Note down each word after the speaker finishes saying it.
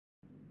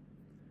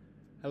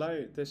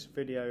Hello, this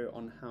video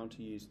on how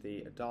to use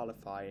the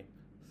Adalify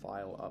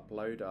file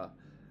uploader.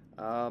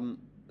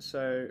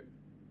 So,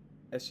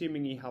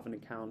 assuming you have an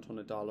account on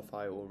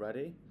Adalify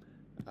already,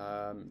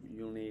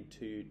 you'll need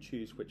to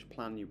choose which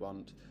plan you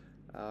want.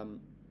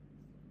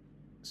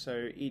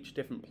 So each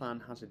different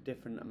plan has a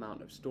different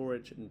amount of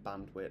storage and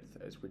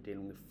bandwidth, as we're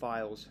dealing with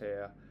files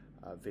here,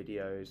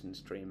 videos and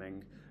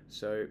streaming.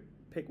 So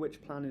pick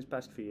which plan is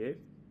best for you.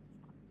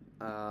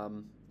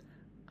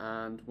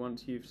 And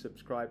once you've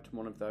subscribed to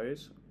one of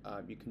those,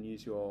 you can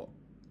use your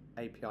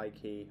API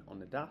key on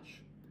the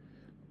dash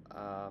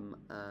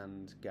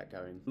and get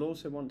going. You'll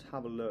also want to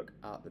have a look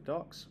at the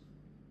docs.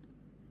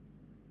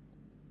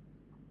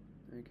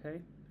 Okay,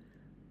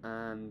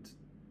 and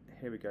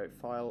here we go,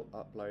 File,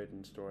 Upload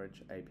and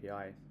Storage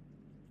API.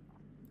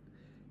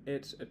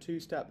 It's a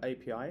two-step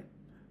API.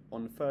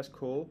 On the first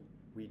call,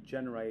 we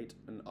generate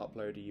and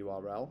upload a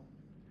URL.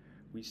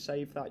 We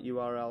save that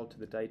URL to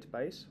the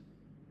database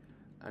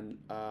and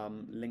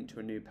link to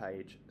a new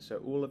page.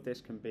 So all of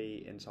this can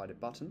be inside a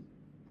button.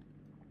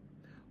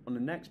 On the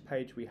next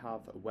page we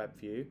have a web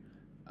view,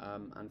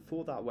 and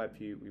for that web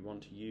view we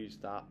want to use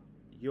that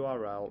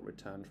URL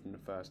returned from the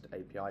first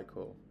API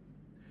call.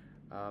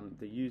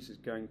 The user is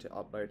going to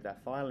upload their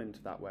file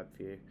into that web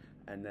view,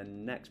 and then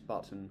the next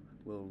button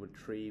will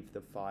retrieve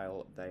the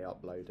file they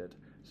uploaded.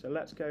 So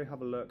let's go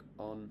have a look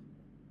on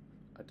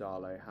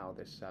Adalo how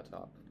this is set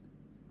up.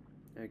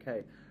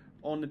 Okay.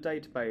 On the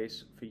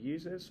database for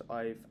users,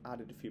 I've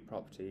added a few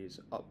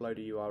properties: upload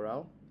a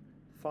URL,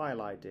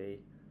 file ID,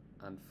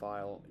 and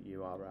file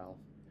URL.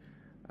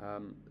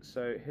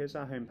 So here's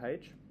our home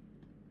page.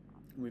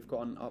 We've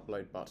got an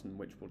upload button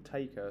which will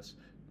take us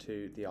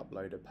to the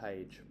uploader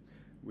page.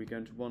 We're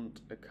going to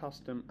want a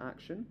custom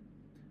action,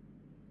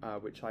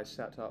 which I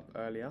set up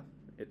earlier.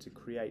 It's a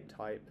create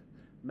type,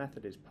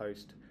 method is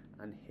post,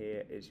 and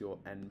here is your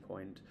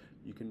endpoint.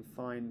 You can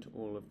find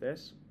all of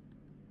this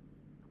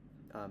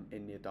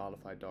in the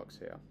Adalify docs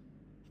here.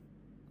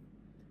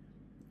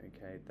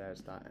 Okay,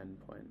 there's that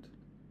endpoint.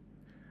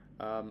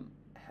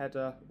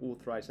 Header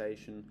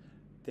authorization.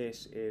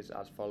 This is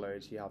as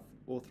follows: you have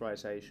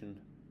authorization,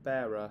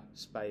 bearer,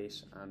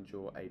 space, and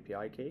your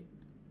API key.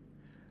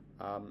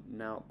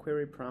 Now,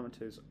 query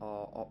parameters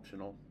are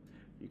optional.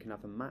 You can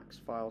have a max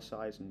file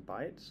size in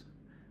bytes,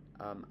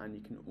 and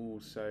you can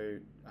also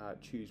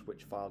choose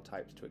which file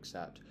types to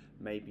accept.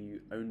 Maybe you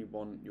only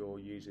want your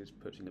users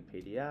putting a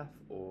PDF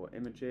or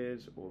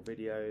images or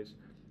videos,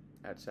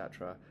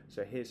 etc.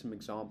 So here's some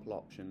example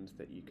options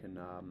that you can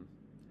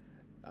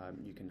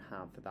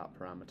have for that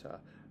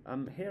parameter.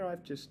 Here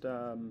I've just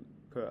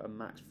put a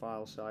max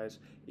file size.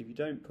 If you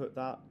don't put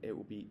that, it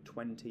will be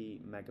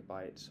 20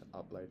 megabytes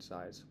upload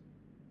size.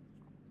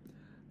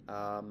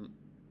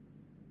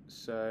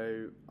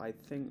 So I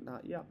think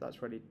that, yeah,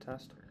 that's ready to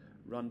test.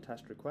 Run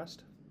test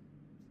request,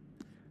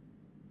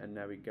 and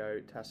there we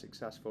go, test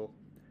successful.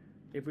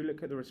 If we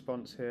look at the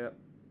response here,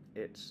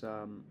 it's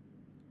the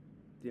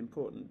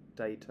important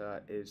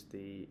data is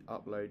the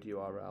upload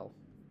URL.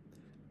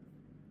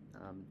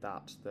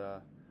 That's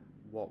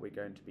what we're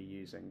going to be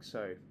using.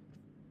 So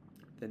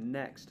the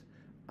next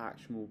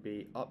action will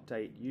be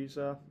update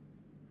user,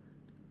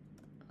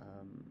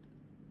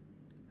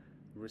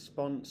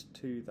 response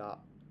to that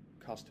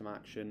custom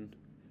action,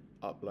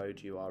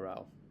 upload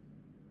URL.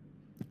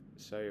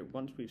 So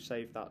once we've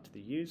saved that to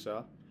the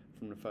user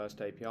from the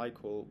first API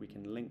call, we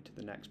can link to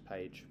the next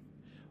page.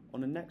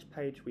 On the next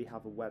page we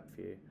have a web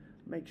view.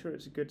 Make sure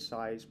it's a good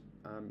size,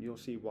 you'll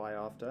see why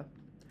after,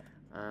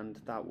 and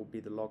that will be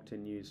the logged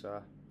in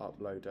user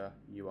uploader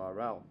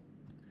URL.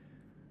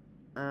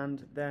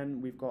 And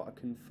then we've got a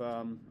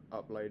confirm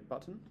upload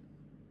button,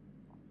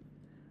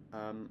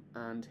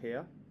 and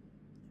here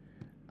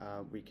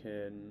we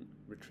can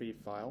retrieve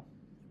file.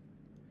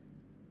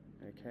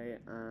 Okay,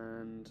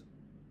 and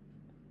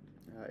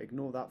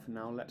ignore that for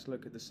now. Let's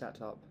look at the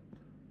setup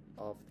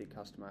of the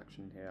custom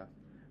action here.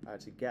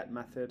 It's a get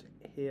method.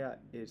 Here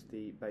is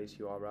the base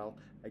URL.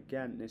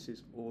 Again, this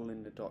is all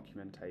in the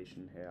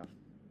documentation here.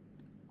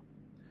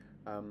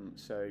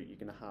 So you're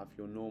going to have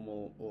your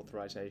normal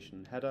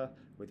authorization header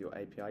with your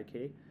API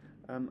key,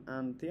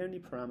 and the only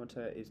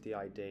parameter is the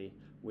ID,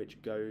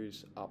 which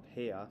goes up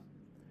here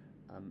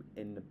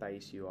in the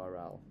base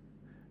URL.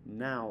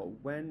 Now,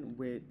 when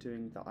we're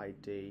doing the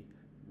ID,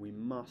 we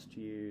must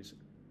use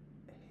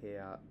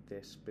here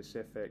this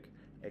specific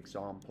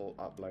example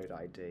upload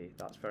ID.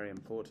 That's very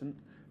important.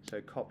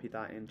 So copy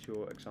that into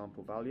your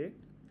example value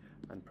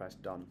and press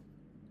done.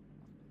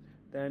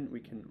 Then we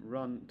can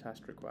run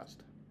test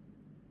request.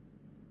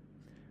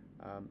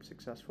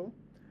 Successful.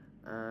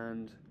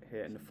 And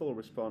here in the full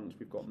response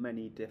we've got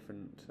many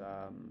different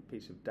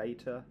pieces of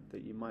data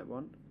that you might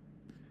want.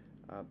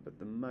 But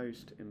the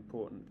most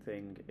important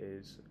thing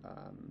is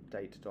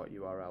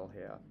data.url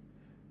here,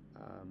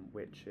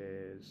 which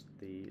is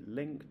the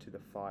link to the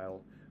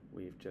file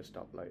we've just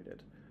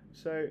uploaded.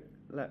 So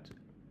let's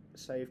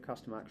save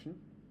custom action,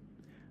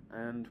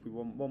 and we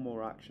want one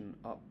more action: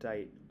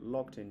 update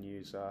logged in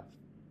user,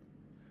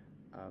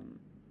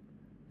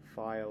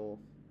 file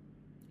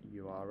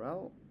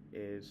URL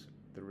is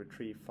the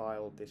retrieve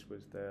file. This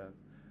was the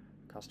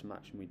custom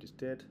action we just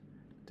did,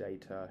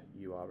 data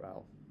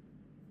URL.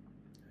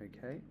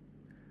 Okay,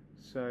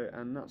 so,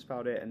 and that's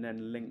about it, and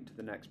then link to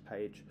the next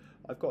page.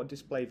 I've got a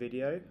display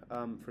video,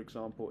 for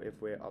example, if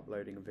we're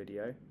uploading a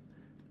video.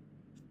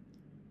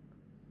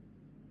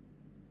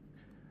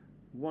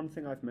 One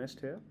thing I've missed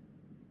here,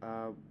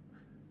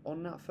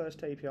 on that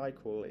first API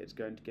call, it's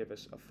going to give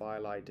us a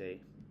file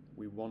ID.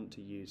 We want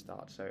to use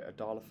that, so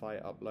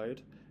Adalify upload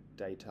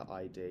data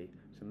ID.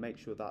 So make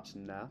sure that's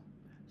in there,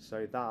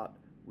 so that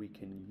we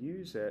can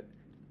use it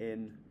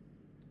in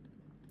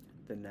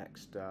the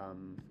next,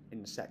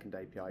 in the second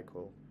API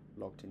call,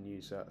 logged in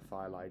user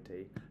file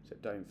ID. So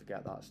don't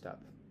forget that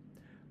step.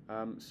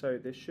 So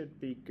this should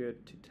be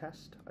good to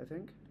test, I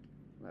think.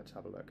 Let's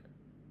have a look.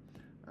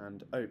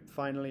 And oh,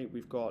 finally,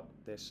 we've got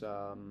this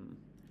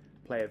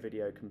player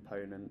video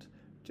component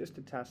just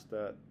to test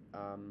that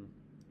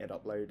it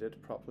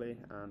uploaded properly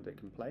and it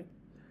can play.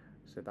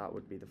 So that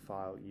would be the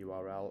file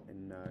URL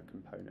in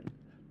component.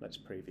 Let's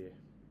preview.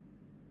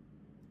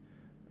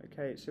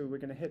 Okay, so we're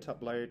going to hit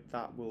upload.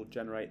 That will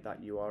generate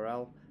that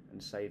URL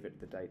and save it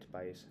to the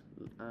database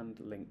and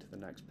link to the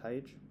next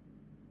page.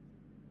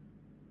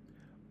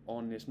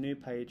 On this new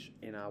page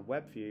in our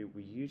web view,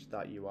 we use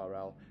that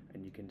URL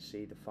and you can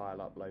see the file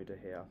uploader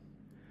here.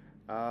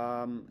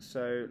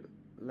 So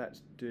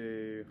let's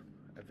do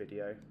a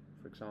video,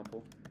 for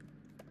example.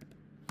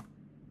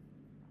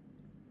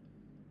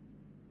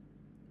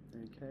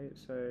 Okay,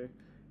 so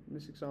in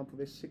this example,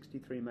 this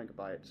 63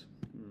 megabytes.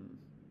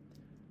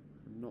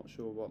 I'm not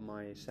sure what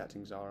my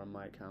settings are on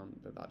my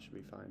account, but that should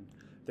be fine.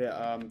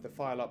 The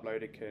file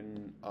uploader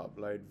can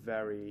upload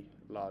very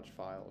large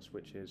files,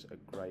 which is a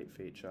great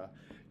feature.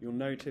 You'll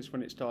notice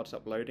when it starts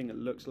uploading, it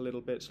looks a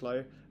little bit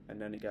slow,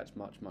 and then it gets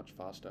much, much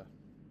faster.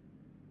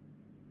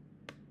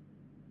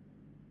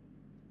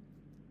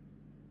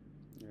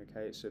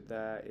 Okay, so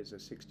there is a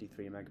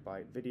 63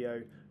 megabyte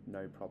video,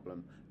 no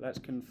problem. Let's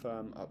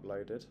confirm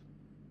uploaded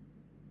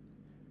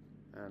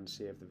and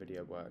see if the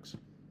video works.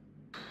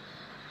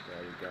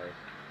 There we go.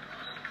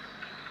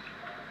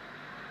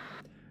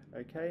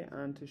 Okay,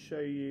 and to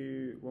show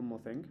you one more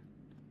thing,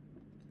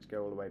 let's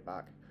go all the way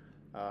back.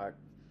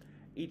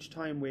 Each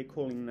time we're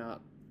calling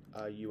that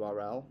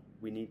URL,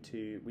 we need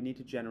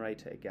to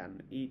generate it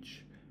again.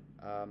 Each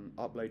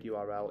upload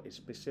URL is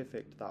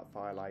specific to that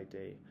file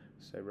ID.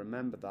 So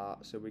remember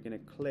that. So we're going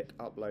to click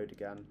upload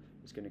again.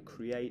 It's going to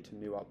create a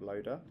new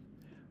uploader.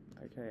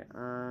 Okay,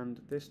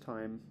 and this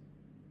time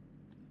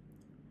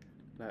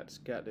let's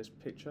get this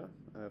picture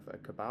of a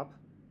kebab.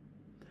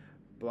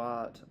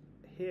 But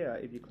here,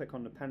 if you click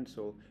on the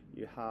pencil,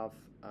 you have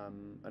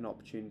an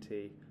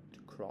opportunity to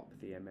crop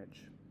the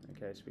image.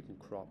 Okay, so we can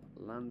crop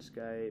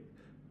landscape,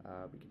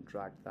 we can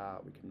drag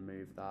that, we can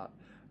move that.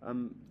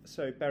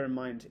 So bear in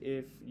mind,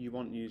 if you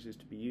want users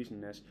to be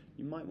using this,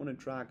 you might want to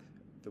drag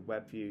the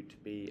web view to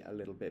be a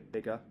little bit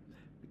bigger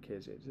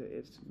because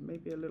it's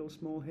maybe a little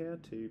small here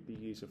to be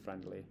user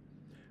friendly.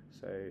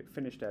 So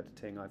finished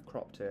editing, I've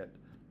cropped it,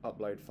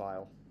 upload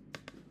file.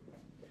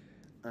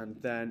 And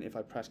then if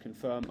I press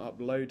confirm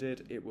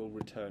uploaded, it will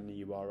return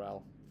the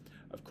URL.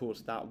 Of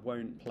course, that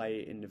won't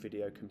play in the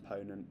video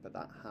component, but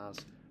that has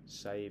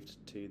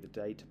saved to the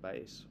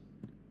database.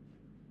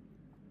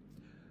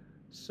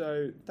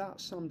 So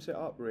that sums it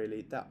up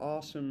really. There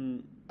are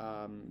some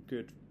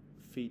good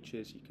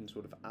features you can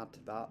sort of add to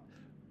that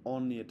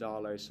on the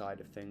Adalo side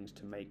of things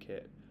to make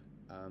it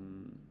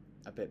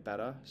a bit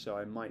better. So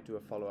I might do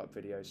a follow-up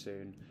video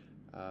soon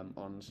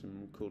on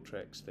some cool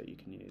tricks that you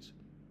can use.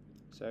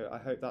 So I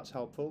hope that's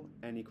helpful.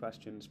 Any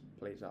questions,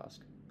 please ask.